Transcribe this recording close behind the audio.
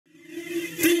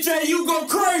Hey, you go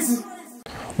crazy.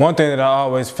 One thing that I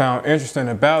always found interesting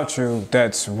about you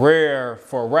that's rare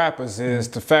for rappers is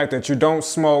the fact that you don't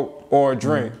smoke or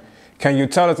drink. Can you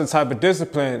tell us the type of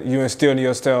discipline you instill in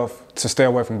yourself to stay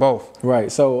away from both?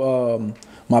 Right. So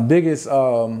my biggest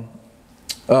reason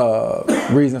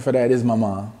for that is my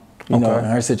mom. You know, in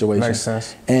her situation. Makes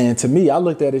sense. And to me, I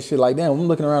looked at this shit like, damn, I'm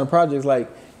looking around the projects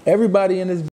like everybody in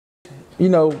this, you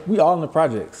know, we all in the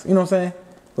projects. You know what I'm saying?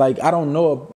 Like, I don't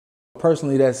know a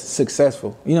personally that's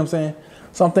successful. You know what I'm saying?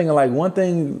 So I'm thinking like one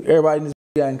thing everybody in this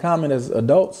got in common as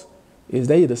adults is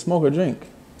they either smoke or drink.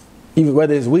 Even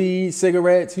whether it's weed,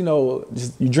 cigarettes, you know,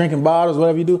 just you drinking bottles,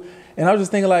 whatever you do. And I was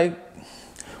just thinking like,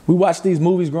 we watched these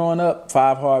movies growing up,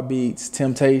 5 Heartbeats,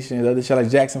 Temptation, other shit like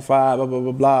Jackson 5, blah, blah,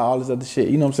 blah, blah, all this other shit,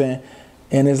 you know what I'm saying?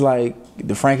 And it's like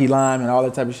the Frankie Lime and all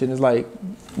that type of shit. And it's like,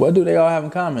 what do they all have in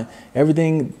common?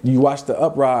 Everything, you watch the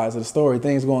uprise of the story,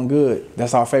 things going good.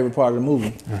 That's our favorite part of the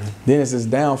movie. Then it's this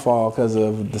downfall because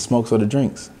of the smokes or the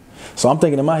drinks. So I'm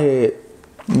thinking in my head,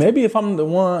 maybe if I'm the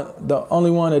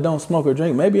only one that don't smoke or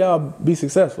drink, maybe I'll be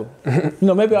successful. You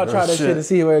know, maybe I'll try that shit and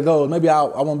see where it goes. Maybe I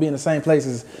won't be in the same place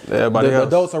as the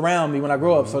adults around me when I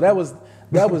grow up. So that was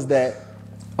that.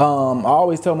 I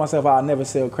always tell myself I'll never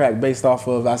sell crack based off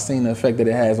of I seen the effect that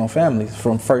it has on families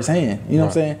from firsthand. You know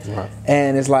what I'm saying? Right.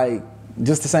 And it's like,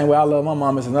 just the same way I love my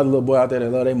mom, it's another little boy out there that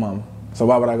love their mama. So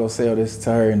why would I go sell this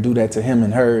to her and do that to him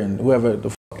and her and whoever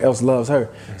the else loves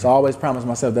her? So I always promised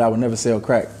myself that I would never sell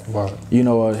crack, you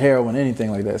know, or heroin,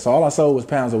 anything like that. So all I sold was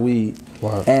pounds of weed.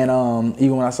 And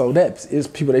even when I sold that, it's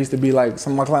people that used to be like,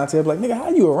 some of my clientele be like, nigga, how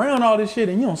you around all this shit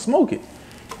and you don't smoke it?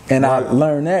 And I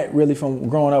learned that really from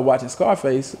growing up watching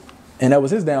Scarface, and that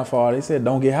was his downfall. They said,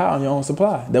 don't get high on your own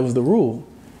supply. That was the rule.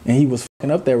 And he was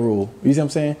fucking up that rule. You see what I'm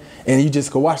saying? And you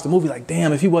just go watch the movie like,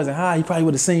 damn, if he wasn't high, he probably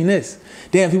would have seen this.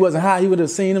 Damn, if he wasn't high, he would have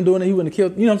seen him doing it, he wouldn't have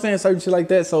killed, you know what I'm saying? Certain shit like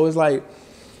that. So it's like,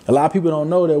 a lot of people don't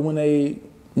know that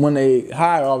when they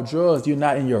high off drugs, you're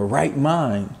not in your right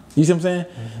mind. You see what I'm saying?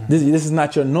 This is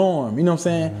not your norm. You know what I'm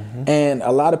saying? And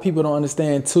a lot of people don't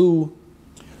understand too.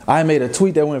 I made a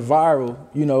tweet that went viral,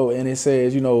 you know, and it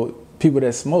says, you know, people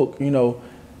that smoke, you know,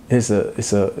 it's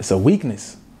a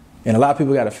weakness, and a lot of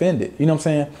people got offended. You know what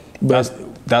I'm saying? But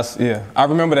that's yeah. I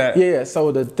remember that. Yeah.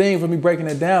 So the thing for me breaking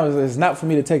it down is it's not for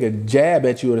me to take a jab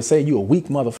at you or to say you a weak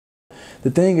motherfucker.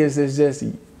 The thing is, it's just,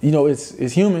 you know,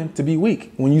 it's human to be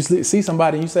weak. When you see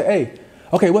somebody and you say, hey,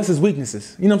 okay, what's his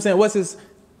weaknesses? You know what I'm saying?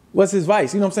 What's his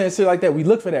vice? You know what I'm saying? Shit like that. We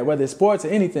look for that, whether it's sports or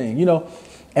anything, you know.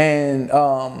 And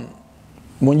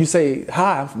when you say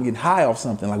high, I'm getting high off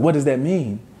something, like what does that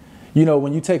mean? You know,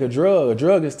 when you take a drug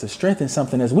is to strengthen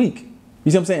something that's weak. You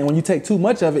see what I'm saying? And when you take too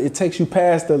much of it, it takes you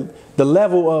past the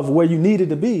level of where you needed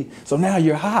to be. So now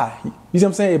you're high. You see what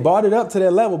I'm saying? It brought it up to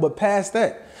that level, but past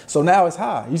that. So now it's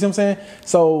high. You see what I'm saying?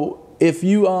 So if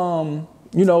you,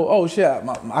 you know, oh shit,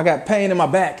 I got pain in my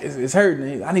back. It's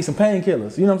hurting. I need some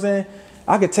painkillers. You know what I'm saying?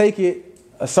 I could take it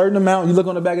a certain amount. You look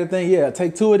on the back of the thing. Yeah,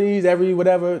 take 2 of these every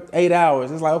whatever 8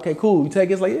 hours. It's like, okay, cool. You take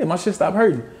it. It's like, yeah, my shit stopped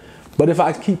hurting. But if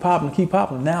I keep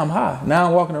popping, now I'm high. Now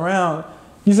I'm walking around.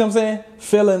 You see what I'm saying?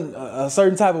 Feeling a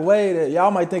certain type of way that y'all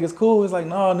might think is cool. It's like,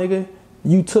 no, nigga,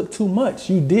 you took too much.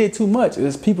 You did too much.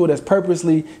 There's people that's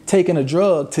purposely taking a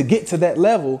drug to get to that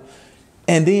level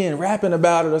and then rapping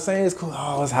about it or saying it's cool.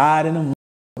 Oh, it's high in them.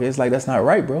 It's like, that's not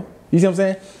right, bro. You see what I'm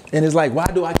saying? And it's like, why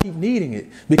do I keep needing it?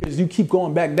 Because you keep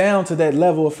going back down to that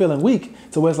level of feeling weak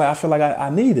to where it's like, I feel like I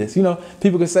need this. You know,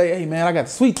 people could say, hey, man, I got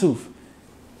the sweet tooth.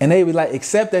 And they would like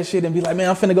accept that shit and be like, man,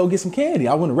 I'm finna go get some candy.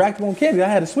 I wouldn't rack up on candy. I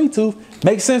had a sweet tooth.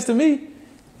 Makes sense to me.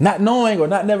 Not knowing or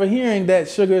not never hearing that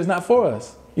sugar is not for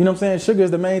us. You know what I'm saying? Sugar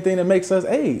is the main thing that makes us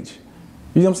age.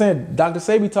 You know what I'm saying? Dr.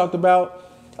 Sebi talked about,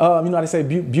 you know how they say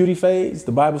beauty phase?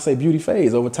 The Bible say beauty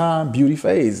phase. Over time, beauty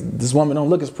phase. This woman don't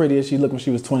look as pretty as she looked when she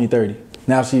was 20, 30.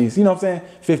 Now she's, you know what I'm saying?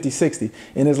 50, 60.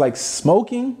 And it's like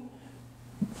smoking,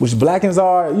 which blackens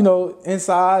our, you know,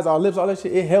 insides, our lips, all that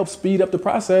shit. It helps speed up the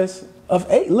process of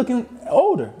looking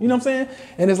older. You know what I'm saying?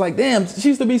 And it's like, damn, she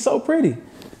used to be so pretty.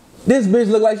 This bitch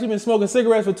look like she been smoking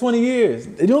cigarettes for 20 years.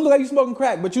 You don't look like you smoking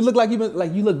crack, but you look like you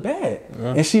look bad.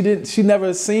 And she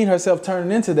never seen herself turning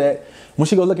into that. When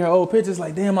she go look at her old pictures,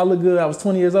 like, damn, I look good. I was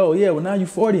 20 years old. Yeah, well now you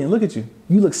 40 and look at you.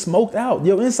 You look smoked out.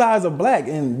 Your insides are black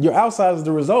and your outside is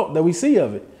the result that we see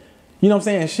of it. You know what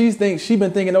I'm saying? She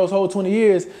been thinking those whole 20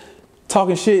 years,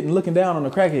 talking shit and looking down on the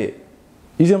crackhead.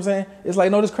 You see what I'm saying? It's like,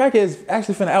 no, this crackhead is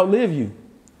actually finna outlive you.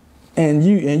 And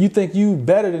you think you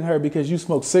better than her because you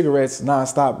smoke cigarettes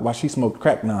nonstop while she smoked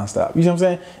crack nonstop. You know what I'm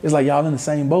saying? It's like y'all in the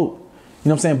same boat. You know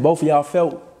what I'm saying? Both of y'all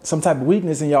felt some type of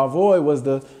weakness and y'all void was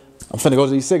the I'm finna go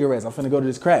to these cigarettes. I'm finna go to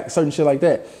this crack, certain shit like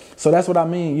that. So that's what I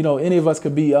mean. You know, any of us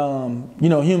could be, you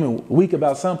know, human, weak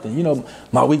about something. You know,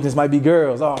 my weakness might be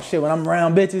girls. Oh shit, when I'm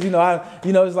around bitches, you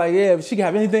know, it's like, yeah, she can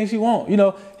have anything she want. You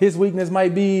know, his weakness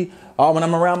might be, oh, when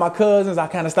I'm around my cousins, I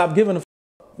kind of stop giving a f.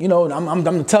 You know, I'm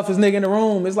the toughest nigga in the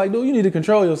room. It's like, dude, you need to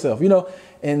control yourself, you know?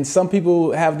 And some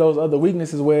people have those other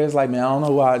weaknesses where it's like, man, I don't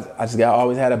know why I just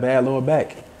always had a bad lower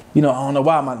back. You know, I don't know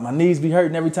why my knees be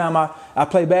hurting every time I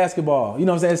play basketball. You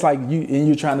know what I'm saying? It's like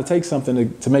you're trying to take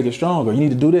something to make it stronger. You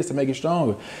need to do this to make it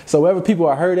stronger. So wherever people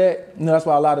are hurt at, you know, that's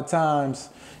why a lot of times,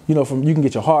 you know, you can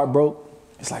get your heart broke.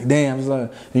 It's like, damn, it's like,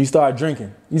 and you start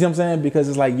drinking. You see what I'm saying? Because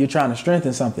it's like you're trying to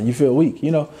strengthen something. You feel weak, you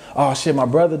know? Oh shit, my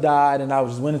brother died and I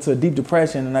just went into a deep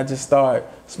depression and I just started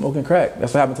smoking crack.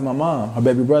 That's what happened to my mom. Her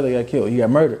baby brother got killed. He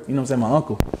got murdered. You know what I'm saying? My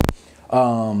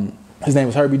uncle. His name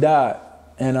was Herbie died.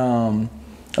 And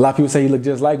a lot of people say he looked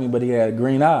just like me, but he had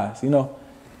green eyes, you know?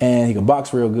 And he could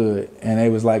box real good. And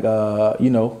it was like, you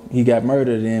know, he got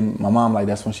murdered and my mom, like,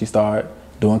 that's when she started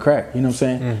doing crack, you know what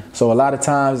I'm saying? So a lot of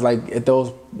times, like at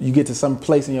those, you get to some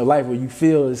place in your life where you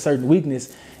feel a certain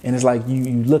weakness and it's like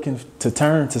you looking to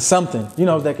turn to something, you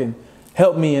know, that can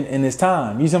help me in this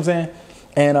time, you see what I'm saying?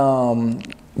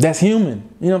 And that's human,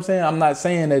 you know what I'm saying? I'm not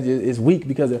saying that it's weak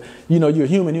because, you know, you're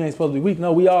human, you ain't supposed to be weak.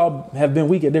 No, we all have been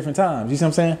weak at different times, you see what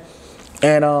I'm saying?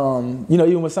 And, you know,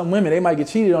 even with some women, they might get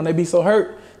cheated on, they be so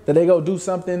hurt that they go do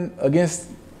something against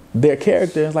their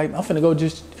character. It's like, I'm finna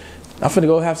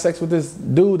go have sex with this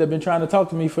dude that been trying to talk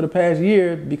to me for the past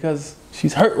year because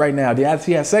she's hurt right now. Then after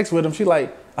she had sex with him, she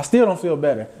like, I still don't feel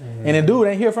better. And the dude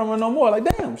ain't hear from her no more. Like,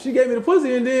 damn, she gave me the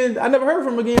pussy and then I never heard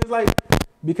from her again. It's like,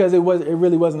 because it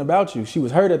really wasn't about you. She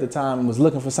was hurt at the time and was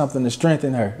looking for something to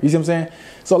strengthen her. You see what I'm saying?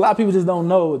 So a lot of people just don't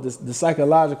know the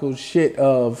psychological shit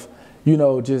of, you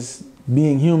know, just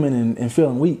being human and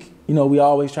feeling weak. You know, we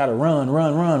always try to run.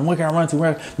 What can I run to?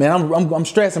 Man, I'm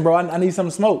stressing, bro. I need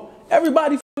something to smoke.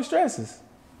 Everybody stresses.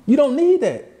 You don't need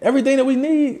that. Everything that we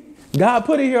need, God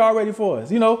put it here already for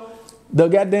us. You know,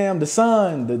 the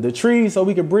sun, the trees so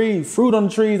we can breathe, fruit on the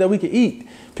trees that we can eat.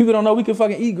 People don't know we can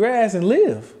fucking eat grass and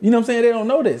live. You know what I'm saying? They don't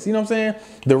know this. You know what I'm saying?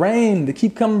 The rain to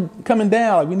keep coming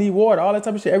down, like we need water, all that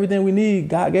type of shit. Everything we need,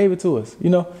 God gave it to us. You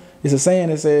know, it's a saying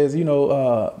that says, you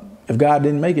know, if God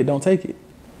didn't make it, don't take it.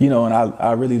 You know, and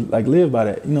I really like live by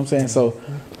that. You know what I'm saying? So,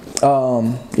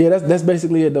 yeah, that's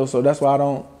basically it though. So that's why I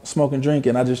don't smoke and drink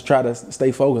and I just try to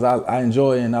stay focused. I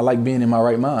enjoy it and I like being in my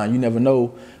right mind. You never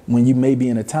know when you may be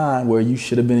in a time where you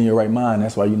should have been in your right mind.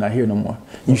 That's why you're not here no more.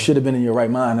 You should have been in your right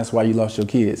mind. That's why you lost your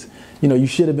kids. You know, you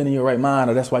should have been in your right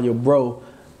mind or that's why your bro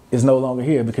is no longer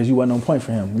here because you wasn't on point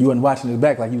for him. You wasn't watching his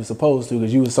back like you were supposed to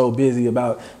because you were so busy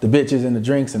about the bitches and the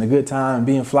drinks and the good time and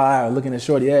being fly or looking at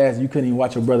shorty ass. You couldn't even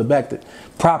watch your brother back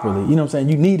properly. You know what I'm saying?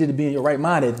 You needed to be in your right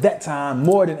mind at that time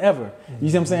more than ever. You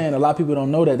see what I'm saying? A lot of people don't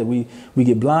know that we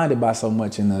get blinded by so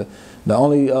much. And the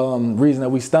only reason that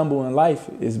we stumble in life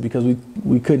is because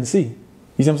we couldn't see.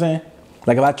 You see what I'm saying?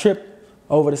 Like if I trip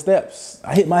over the steps,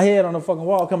 I hit my head on the fucking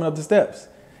wall coming up the steps.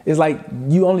 It's like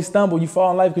you only stumble, you fall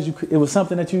in life because it was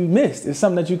something that you missed. It's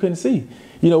something that you couldn't see.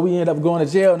 You know, we ended up going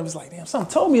to jail and it was like, damn,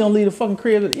 something told me don't leave the fucking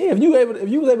crib. Yeah, if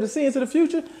you was able to see into the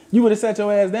future, you would have sat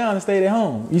your ass down and stayed at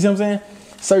home. You see what I'm saying?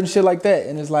 Certain shit like that.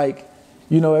 And it's like,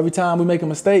 you know, every time we make a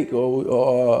mistake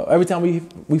or every time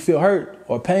we feel hurt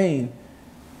or pain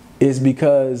is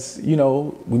because, you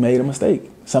know, we made a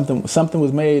mistake. Something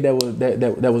was made that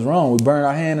was wrong. We burned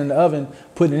our hand in the oven,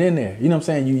 putting it in there. You know what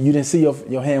I'm saying? You didn't see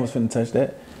your hand was finna touch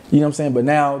that. You know what I'm saying? But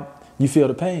now you feel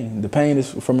the pain. The pain is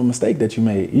from a mistake that you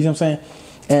made. You know what I'm saying?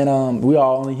 And we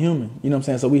are only human. You know what I'm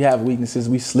saying? So we have weaknesses.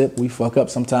 We slip. We fuck up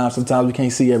sometimes. Sometimes we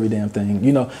can't see every damn thing.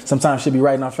 You know, sometimes shit be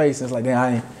right in our face. And it's like,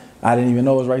 damn, I didn't even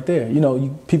know it was right there. You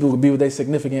know, people would be with their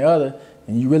significant other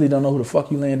and you really don't know who the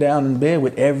fuck you laying down in bed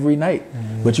with every night.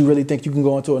 But you really think you can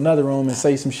go into another room and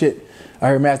say some shit. I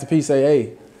heard Master P say,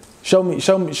 hey, show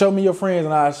me your friends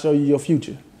and I'll show you your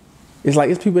future. It's like,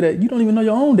 it's people that you don't even know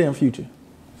your own damn future.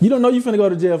 You don't know you're finna go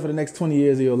to jail for the next 20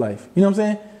 years of your life. You know what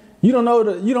I'm saying? You don't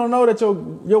know that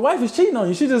your wife is cheating on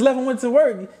you. She just left and went to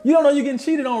work. You don't know you're getting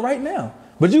cheated on right now.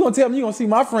 But you're gonna tell me you're gonna see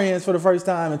my friends for the first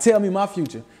time and tell me my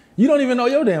future. You don't even know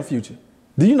your damn future.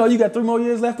 Do you know you got 3 more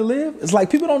years left to live? It's like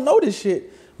people don't know this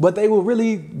shit, but they will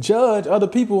really judge other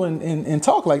people and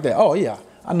talk like that. Oh yeah,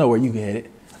 I know where you headed.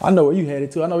 I know where you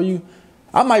headed to.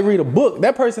 I might read a book.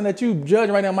 That person that you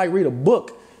judging right now might read a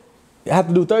book. Have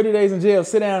to do 30 days in jail,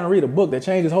 sit down and read a book that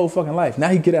changed his whole fucking life. Now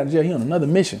he get out of jail, he on another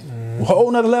mission. A whole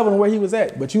nother level than where he was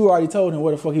at. But you already told him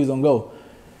where the fuck he was gonna go.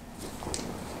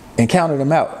 And counted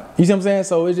him out. You see what I'm saying?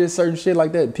 So it's just certain shit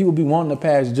like that. People be wanting to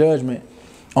pass judgment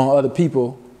on other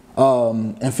people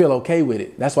and feel okay with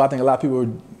it. That's why I think a lot of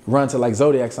people run to like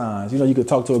zodiac signs. You know, you could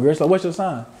talk to a girl, she's like, what's your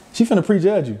sign? She finna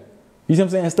prejudge you. You see what I'm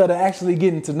saying? Instead of actually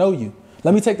getting to know you.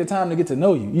 Let me take the time to get to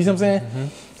know you. You see what I'm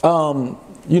saying?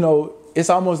 You know, it's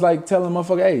almost like telling a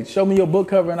motherfucker, hey, show me your book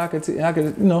cover and I could, you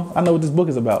know, I know what this book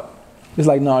is about. It's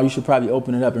like, no, you should probably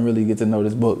open it up and really get to know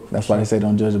this book. That's why they say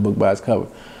don't judge a book by its cover.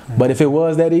 But if it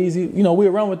was that easy, you know, we'd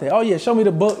run with that. Oh yeah, show me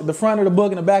the book, the front of the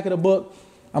book and the back of the book.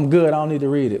 I'm good, I don't need to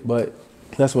read it, but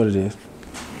that's what it is.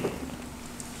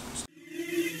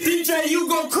 DJ, you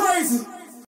go crazy.